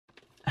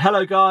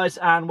Hello guys,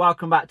 and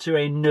welcome back to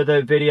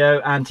another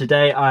video. And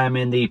today I am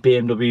in the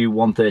BMW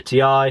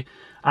 130i,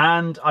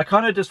 and I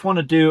kind of just want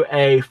to do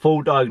a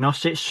full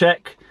diagnostics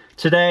check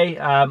today.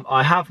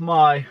 I have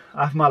my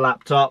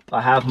laptop,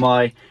 I have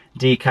my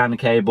DCAN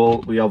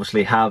cable, we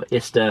obviously have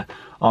ISTA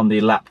on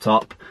the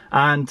laptop,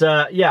 and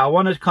yeah, I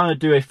want to kind of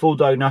do a full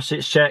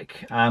diagnostics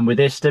check with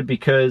ISTA,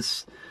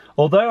 because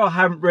although I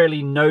haven't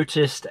really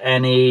noticed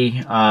any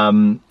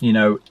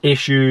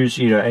issues,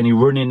 any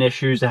running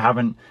issues, I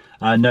haven't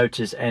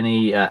notice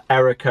any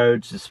error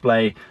codes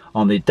display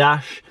on the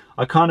dash.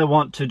 I kind of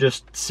want to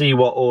just see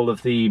what all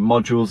of the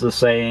modules are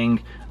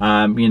saying.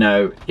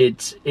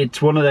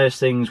 It's one of those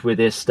things with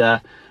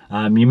ISTA.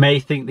 You may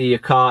think that your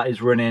car is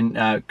running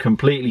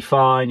completely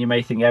fine. You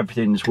may think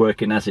everything's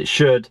working as it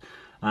should,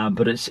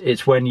 but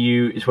it's when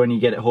you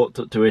get it hooked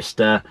up to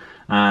ISTA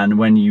and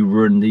when you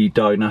run the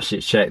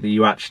diagnostics check that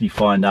you actually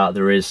find out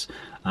there is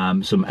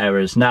some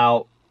errors.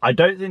 Now, I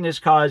don't think this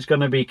car is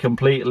going to be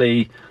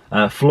completely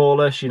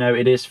flawless.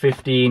 It is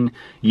 15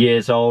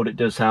 years old. It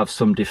does have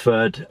some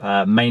deferred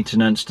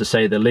maintenance, to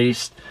say the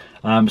least.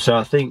 So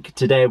I think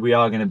today we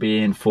are going to be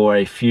in for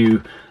a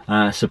few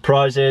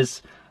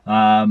surprises.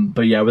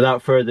 But yeah,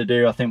 without further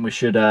ado, I think we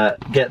should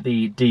get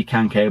the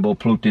DCAN cable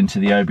plugged into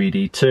the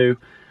OBD2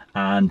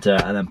 and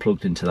then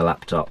plugged into the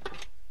laptop.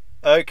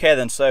 Okay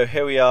then, so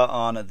here we are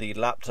on the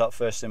laptop.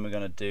 First thing we're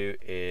going to do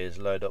is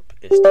load up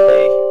ISTA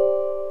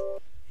D.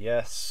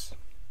 Yes.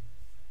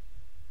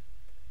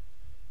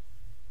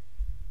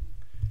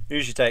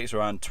 Usually takes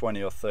around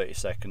 20 or 30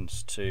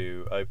 seconds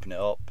to open it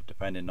up,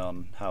 depending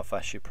on how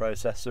fast your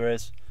processor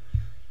is.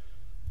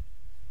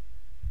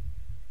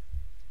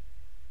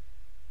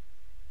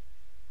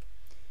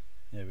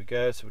 There we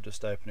go, so we'll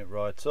just open it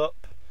right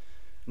up.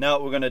 Now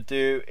what we're going to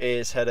do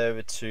is head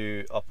over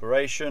to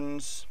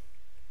operations,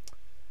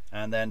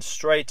 and then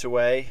straight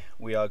away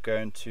we are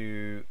going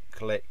to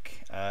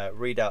click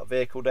read out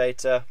vehicle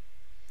data,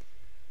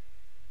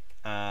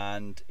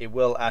 and it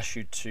will ask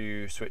you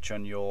to switch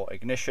on your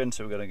ignition,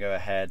 so we're going to go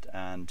ahead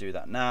and do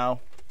that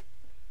now.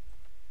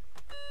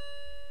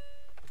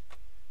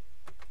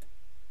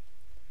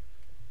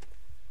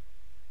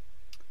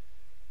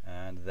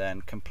 And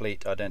then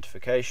complete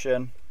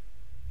identification.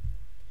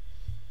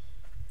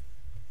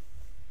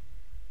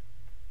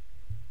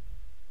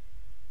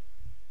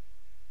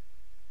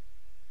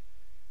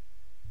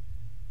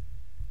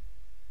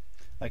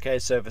 Okay,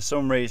 so for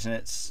some reason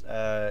it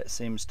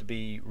seems to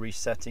be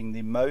resetting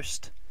the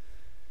most.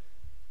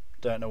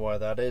 Don't know why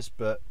that is,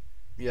 but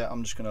yeah,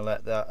 I'm just going to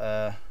let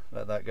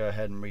that go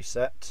ahead and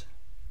reset.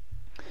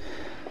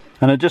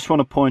 And I just want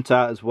to point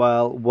out as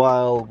well,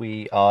 while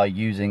we are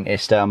using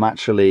ISTA, I'm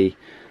actually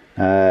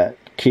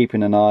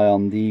keeping an eye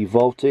on the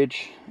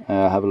voltage.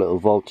 I have a little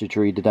voltage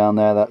reader down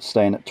there that's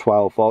staying at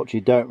 12 volts. You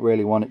don't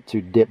really want it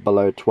to dip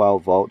below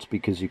 12 volts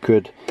because you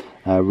could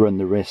run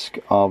the risk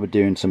of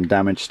doing some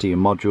damage to your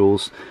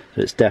modules.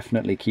 So it's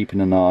definitely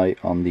keeping an eye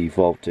on the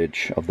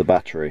voltage of the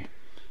battery.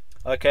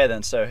 Okay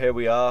then, so here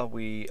we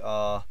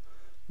are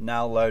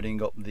now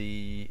loading up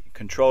the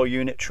control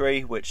unit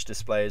tree, which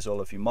displays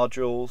all of your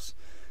modules,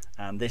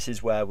 and this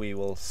is where we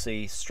will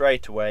see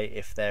straight away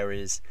if there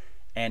is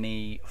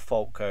any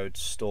fault code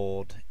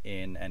stored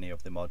in any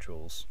of the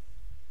modules.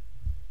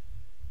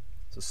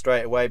 So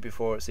straight away,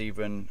 before it's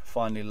even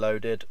finally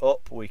loaded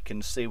up, we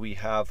can see we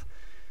have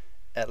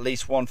at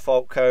least one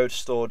fault code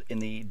stored in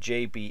the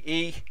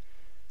JBE,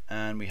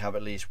 and we have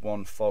at least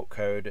one fault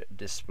code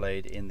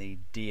displayed in the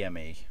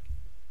DME.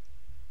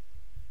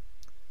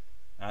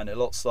 And it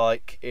looks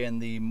like in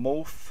the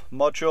MULF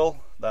module,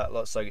 that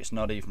looks like it's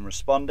not even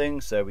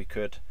responding, so we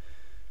could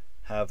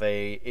have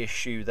a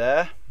issue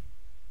there.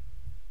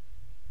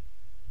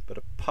 But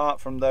apart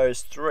from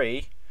those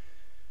three,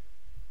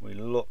 we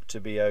look to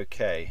be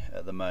okay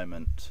at the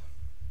moment.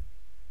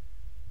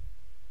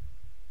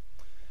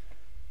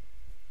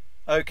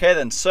 Okay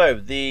then, so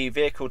the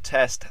vehicle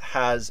test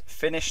has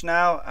finished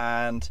now,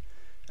 and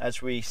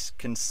as we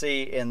can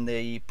see in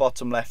the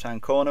bottom left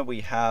hand corner,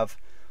 we have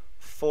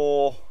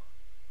 4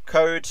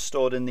 codes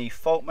stored in the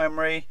fault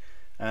memory,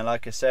 and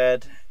like I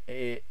said,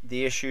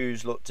 the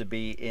issues look to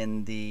be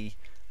in the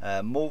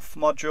MULF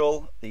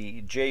module,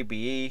 the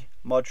JBE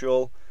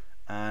module,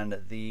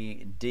 and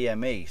the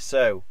DME.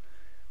 So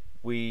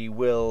we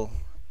will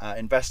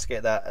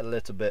investigate that a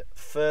little bit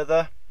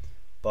further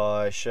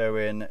by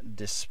showing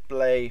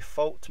display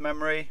fault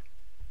memory,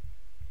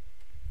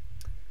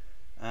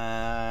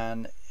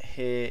 and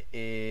here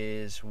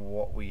is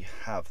what we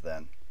have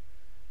then.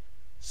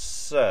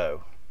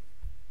 So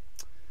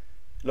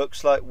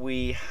looks like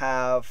we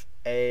have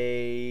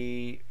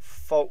a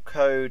fault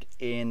code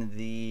in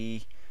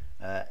the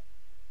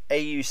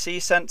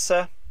AUC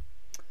sensor.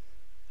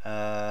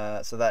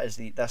 So that's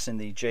in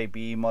the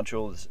JBE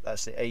module.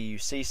 That's the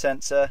AUC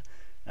sensor.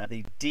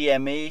 The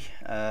DME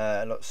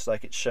looks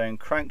like it's showing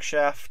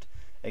crankshaft,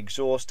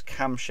 exhaust,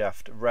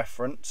 camshaft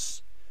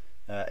reference,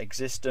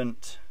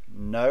 existent,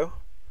 no.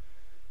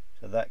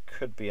 So that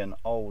could be an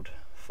old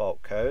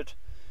fault code.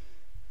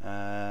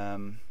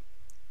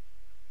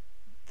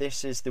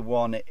 this is the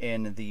one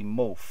in the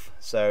MULF,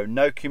 so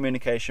no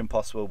communication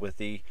possible with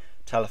the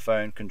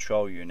telephone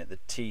control unit, the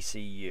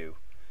TCU.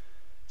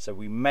 So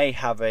we may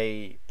have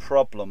a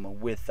problem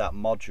with that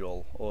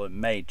module, or it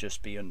may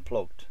just be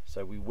unplugged.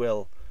 So we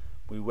will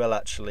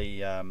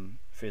actually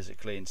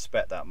physically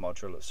inspect that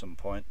module at some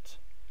point.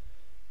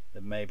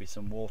 There may be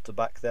some water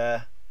back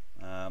there.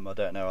 I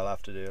don't know, I'll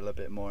have to do a little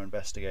bit more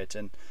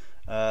investigating.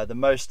 The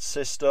most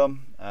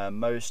system,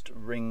 most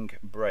ring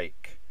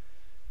brake.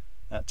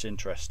 That's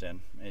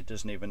interesting. It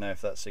doesn't even know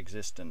if that's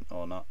existent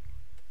or not.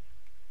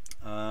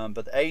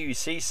 But the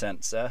AUC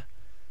sensor,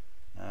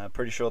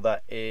 pretty sure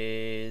that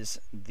is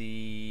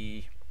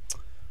the,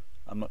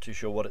 I'm not too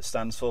sure what it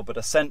stands for, but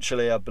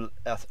essentially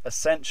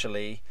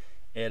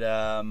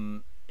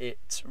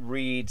it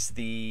reads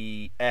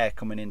the air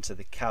coming into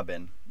the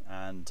cabin,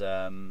 and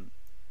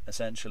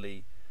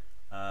essentially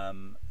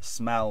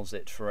smells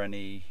it for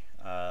any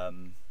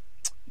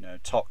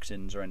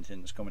toxins or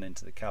anything that's coming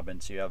into the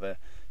cabin, so you have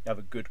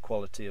a good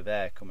quality of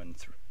air coming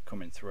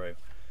through.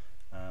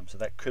 So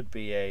that could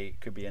be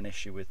an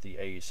issue with the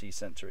AUC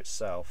sensor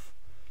itself.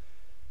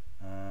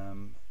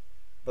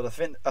 But I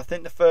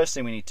think the first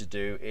thing we need to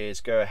do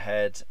is go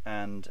ahead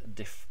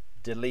and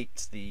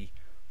delete the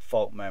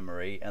fault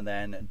memory and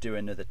then do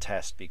another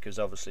test, because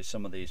obviously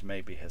some of these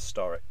may be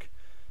historic.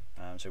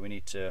 So we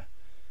need to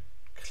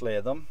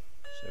clear them.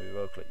 So we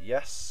will click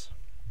yes.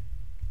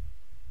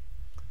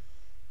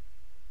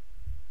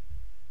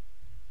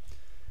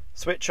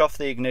 Switch off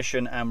the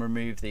ignition and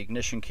remove the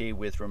ignition key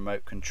with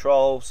remote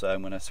control. So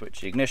I'm going to switch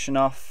the ignition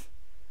off.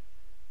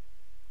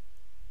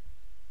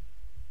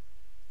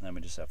 Then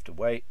we just have to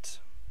wait.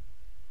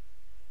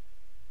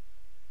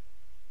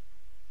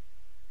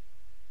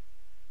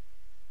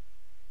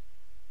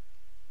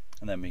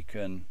 And then we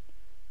can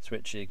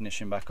switch the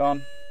ignition back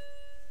on.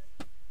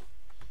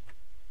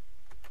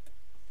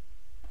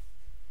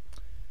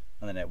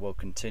 And then it will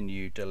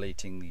continue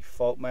deleting the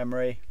fault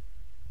memory.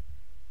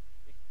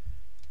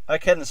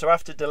 Okay, then, so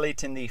after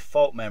deleting the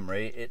fault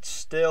memory, it's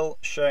still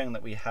showing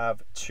that we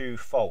have 2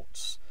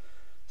 faults.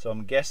 So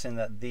I'm guessing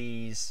that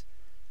these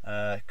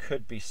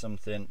could be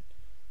something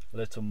a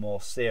little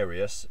more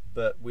serious,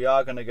 but we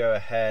are going to go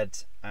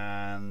ahead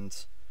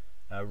and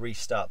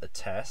restart the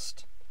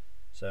test.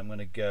 So I'm going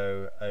to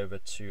go over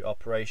to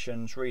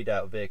operations, read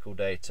out vehicle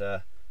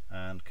data,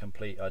 and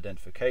complete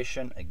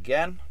identification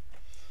again.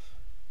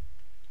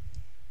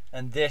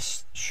 And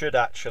this should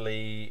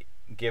actually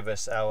give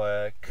us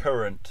our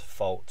current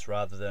faults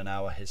rather than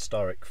our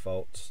historic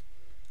faults,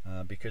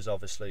 because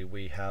obviously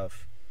we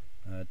have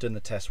done the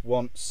test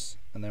once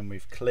and then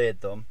we've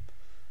cleared them.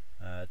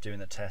 Doing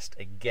the test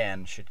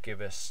again should give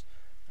us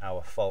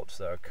our faults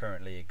that are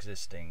currently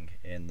existing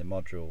in the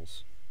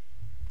modules.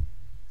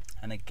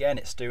 And again,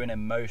 it's doing a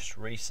most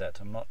reset.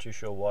 I'm not too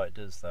sure why it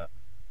does that.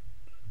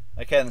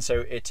 Okay, and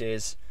so it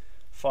is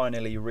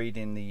finally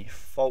reading the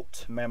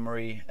fault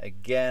memory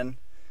again,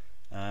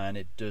 and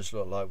it does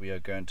look like we are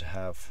going to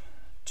have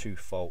 2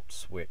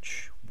 faults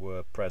which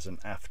were present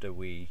after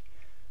we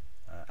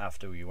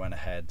went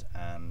ahead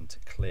and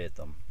cleared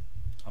them.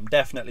 I'm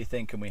definitely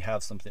thinking we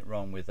have something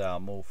wrong with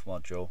our MULF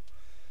module.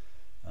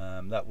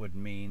 That would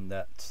mean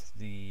that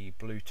the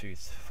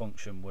Bluetooth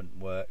function wouldn't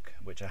work,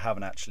 which I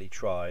haven't actually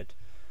tried.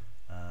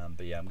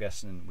 But yeah, I'm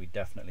guessing we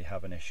definitely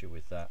have an issue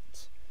with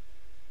that.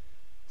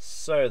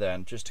 So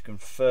then, just to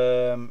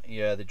confirm,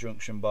 yeah, the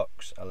junction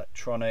box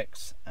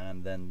electronics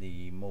and then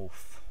the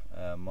MULF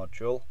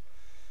module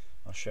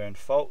are showing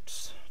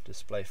faults.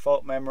 Display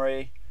fault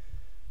memory.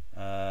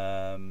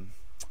 Okay,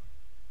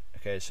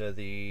 so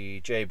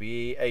the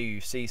JBE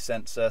AUC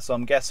sensor. So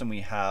I'm guessing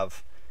we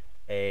have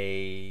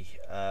a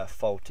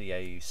faulty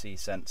AUC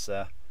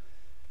sensor,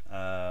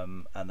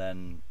 and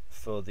then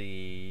for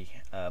the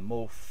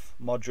MULF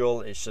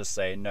module, it's just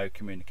saying no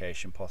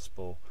communication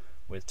possible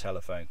with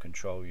telephone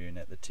control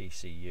unit, the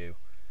TCU.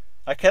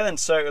 Okay then,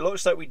 so it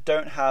looks like we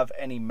don't have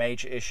any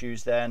major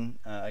issues then,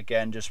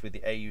 again just with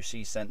the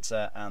AUC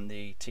sensor and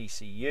the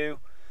TCU.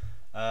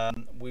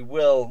 We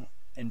will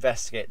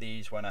investigate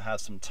these when I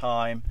have some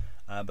time,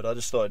 but I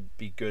just thought it'd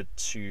be good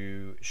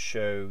to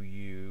show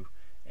you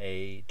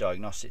a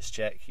diagnostics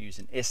check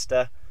using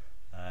ISTA.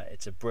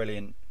 It's a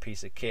brilliant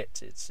piece of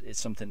kit. It's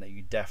something that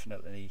you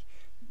definitely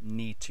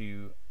need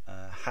to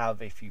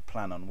have if you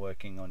plan on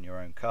working on your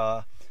own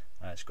car.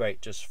 It's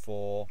great just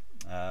for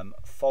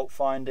fault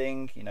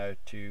finding,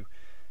 to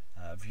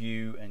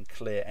view and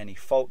clear any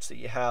faults that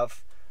you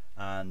have,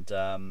 and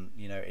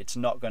it's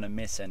not going to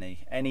miss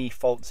any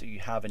faults that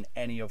you have in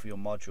any of your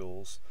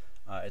modules.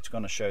 It's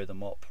going to show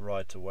them up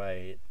right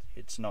away.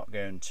 It's not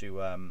going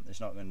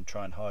to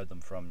try and hide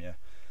them from you.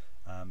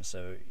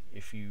 So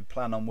if you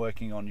plan on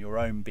working on your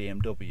own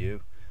BMW,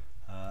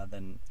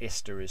 then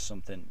ISTA is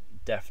something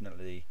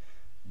definitely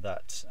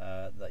that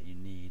you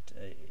need.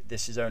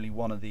 This is only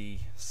one of the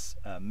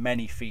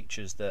many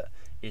features that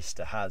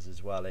ISTA has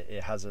as well.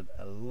 It has a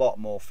lot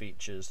more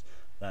features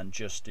than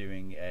just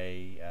doing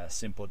a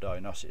simple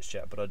diagnostics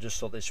check, but I just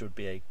thought this would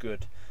be a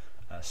good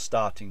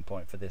starting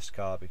point for this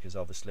car, because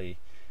obviously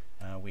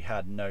we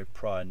had no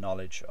prior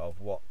knowledge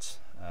of what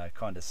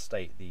kind of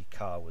state the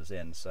car was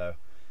in. So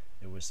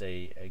it was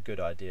a good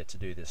idea to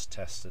do this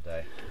test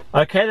today.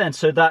 Okay then,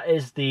 so that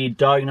is the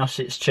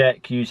diagnostics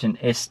check using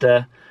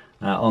ISTA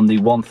on the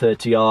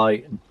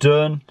 130i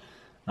done.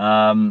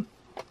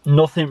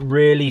 Nothing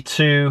really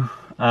too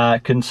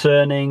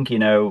concerning. You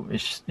know,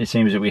 it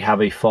seems that we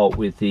have a fault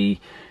with the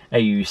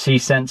AUC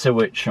sensor,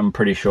 which I'm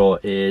pretty sure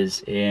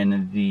is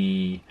in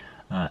the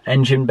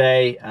engine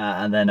bay,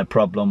 and then a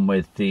problem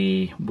with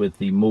the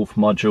MULF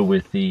module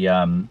with the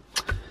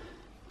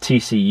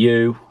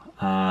TCU,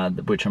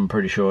 which I'm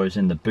pretty sure is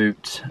in the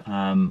boot.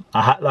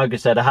 Like I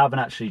said, I haven't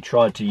actually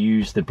tried to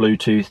use the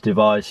Bluetooth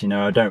device. You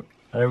know, I don't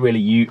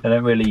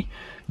really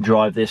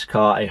drive this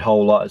car a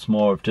whole lot. It's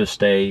more of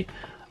just a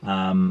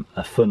fun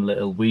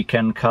little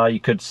weekend car, you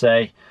could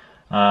say.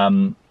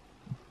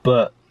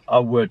 But I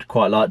would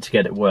quite like to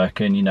get it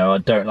working. You know, I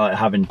don't like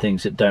having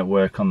things that don't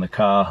work on the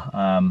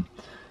car.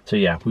 So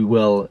yeah, we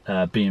will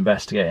be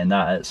investigating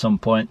that at some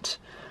point.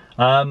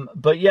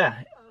 But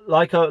yeah,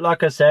 like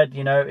I said,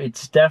 you know,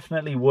 it's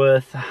definitely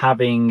worth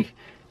having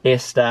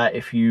ISTA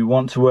if you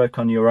want to work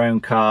on your own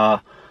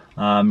car.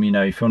 You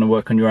know, if you want to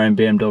work on your own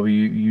BMW,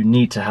 you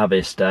need to have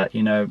ISTA.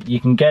 You know, you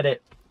can get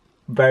it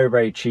very,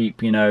 very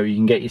cheap. You know, you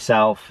can get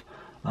yourself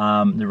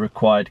the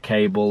required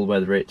cable,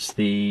 whether it's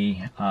the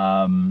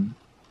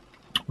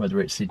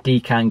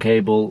DCAN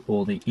cable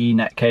or the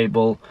E-net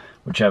cable,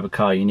 whichever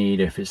car you need,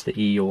 if it's the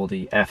E or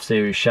the F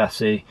series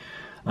chassis.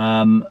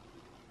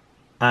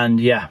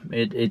 And yeah,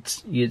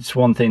 it's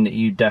one thing that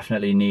you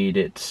definitely need.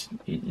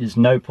 There's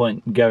no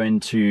point going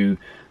to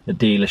the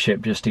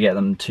dealership just to get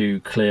them to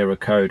clear a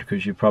code,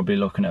 because you're probably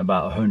looking at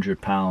about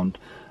 £100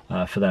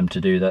 for them to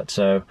do that.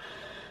 So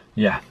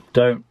yeah,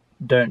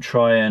 don't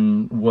try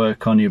and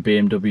work on your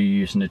BMW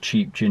using a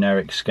cheap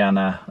generic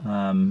scanner.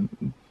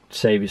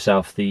 Save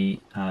yourself the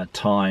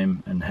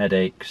time and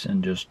headaches,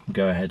 and just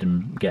go ahead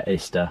and get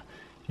ISTA.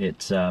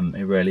 It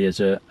really is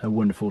a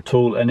wonderful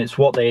tool, and it's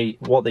what they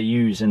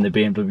use in the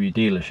BMW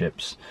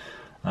dealerships.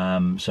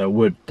 So I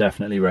would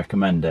definitely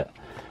recommend it.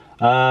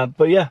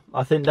 But yeah,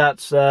 I think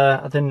that's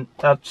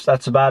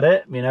about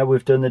it. You know,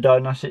 we've done the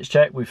diagnostics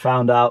check. We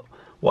found out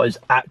what is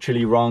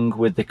actually wrong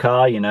with the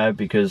car. You know,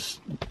 because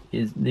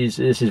this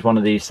is one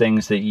of these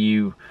things that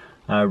you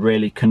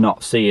really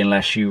cannot see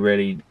unless you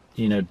really,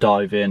 you know,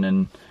 dive in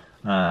and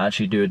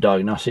actually do a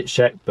diagnostics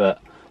check.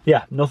 But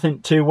yeah, nothing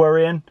too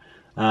worrying.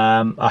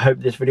 I hope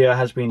this video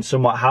has been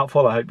somewhat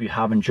helpful. I hope you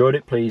have enjoyed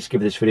it. Please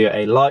give this video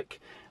a like,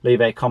 leave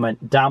a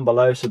comment down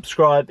below,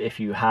 subscribe if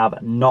you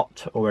have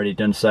not already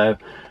done so,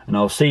 and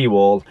I'll see you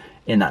all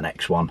in that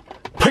next one.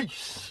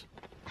 Peace!